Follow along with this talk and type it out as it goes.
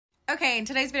Okay, in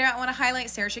today's video, I want to highlight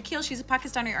Sara Shakeel. She's a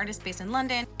Pakistani artist based in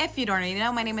London. If you don't already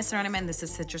know, my name is Sara and this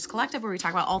is Citrus Collective, where we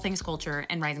talk about all things culture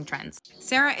and rising trends.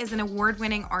 Sara is an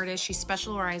award-winning artist. She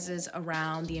specializes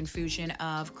around the infusion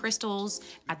of crystals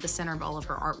at the center of all of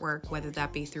her artwork, whether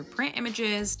that be through print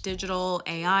images, digital,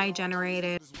 AI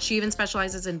generated. She even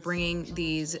specializes in bringing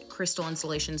these crystal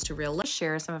installations to real life.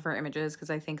 Share some of her images because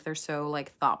I think they're so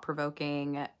like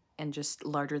thought-provoking and just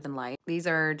larger than life. These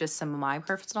are just some of my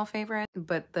personal favorites,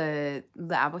 but the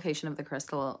application of the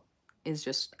crystal is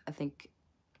just, I think,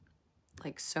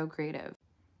 like so creative.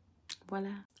 Voila.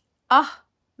 Ah,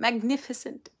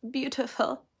 magnificent,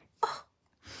 beautiful. Oh.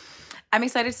 I'm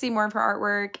excited to see more of her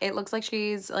artwork. It looks like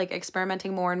she's like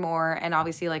experimenting more and more, and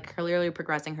obviously like clearly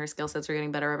progressing. Her skill sets are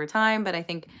getting better over time, but I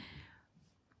think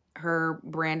her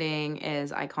branding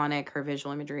is iconic. Her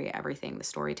visual imagery, everything, the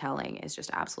storytelling is just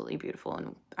absolutely beautiful,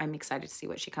 and I'm excited to see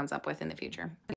what she comes up with in the future.